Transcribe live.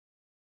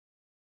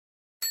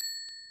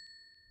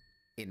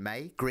In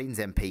May, Greens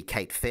MP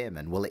Kate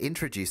Fairman will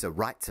introduce a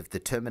Rights of the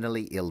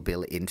Terminally Ill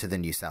bill into the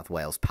New South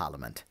Wales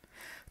Parliament.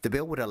 The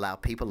bill would allow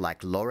people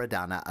like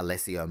Loredana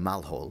Alessio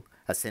Mulhall,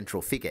 a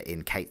central figure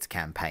in Kate's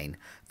campaign,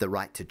 the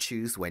right to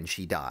choose when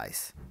she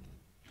dies.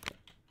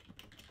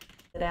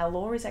 That our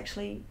law is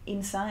actually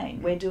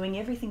insane. We're doing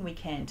everything we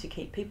can to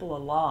keep people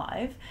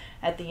alive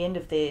at the end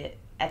of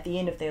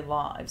their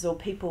lives, or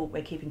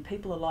we're keeping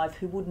people alive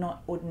who would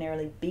not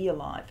ordinarily be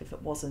alive if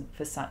it wasn't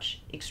for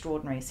such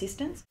extraordinary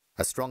assistance.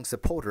 A strong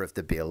supporter of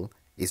the bill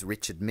is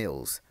Richard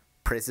Mills,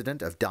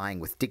 President of Dying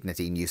with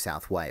Dignity New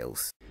South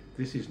Wales.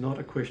 This is not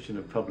a question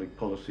of public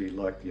policy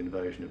like the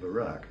invasion of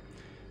Iraq.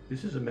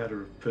 This is a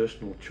matter of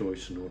personal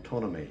choice and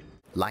autonomy.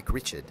 Like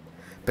Richard,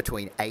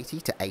 between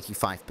 80 to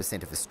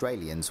 85% of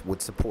Australians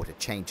would support a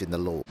change in the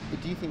law.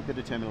 Do you think that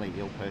a terminally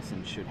ill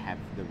person should have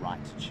the right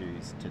to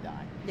choose to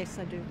die? Yes,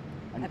 I do.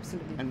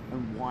 Absolutely. And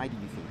why do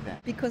you think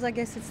that? Because I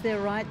guess it's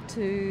their right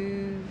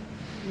to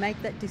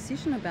make that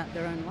decision about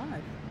their own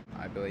life.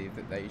 I believe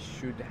that they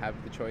should have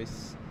the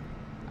choice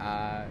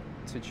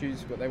to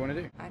choose what they want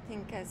to do. I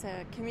think as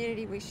a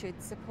community we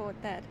should support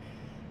that,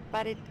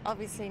 but it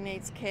obviously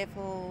needs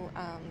careful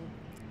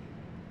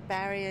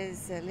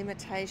barriers,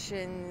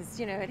 limitations.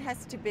 You know, it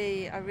has to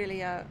be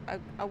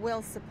a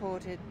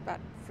well-supported but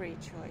free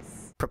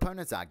choice.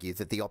 Proponents argue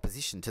that the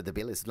opposition to the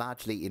bill is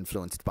largely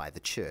influenced by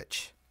the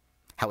Church.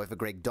 However,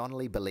 Greg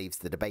Donnelly believes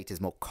the debate is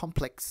more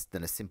complex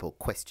than a simple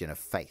question of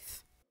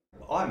faith.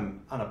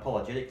 I'm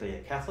unapologetically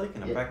a Catholic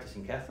and a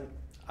practicing Catholic,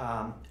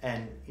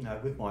 and you know,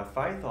 with my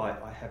faith,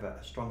 I have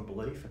a strong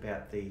belief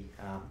about the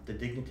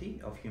dignity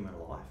of human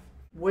life.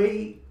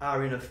 We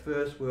are in a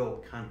first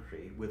world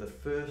country with a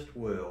first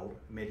world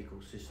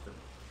medical system,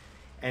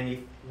 and if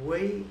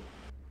we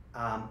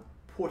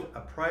put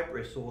appropriate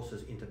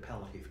resources into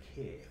palliative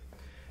care,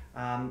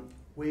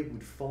 we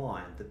would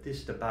find that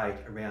this debate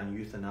around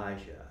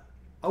euthanasia,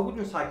 I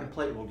wouldn't say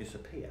completely will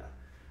disappear,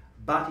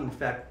 but in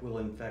fact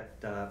will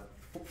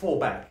fall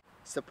back.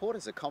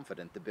 Supporters are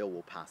confident the bill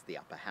will pass the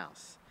upper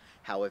house.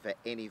 However,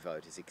 any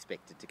vote is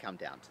expected to come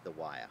down to the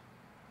wire.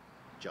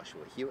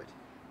 Joshua Hewitt,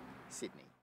 Sydney.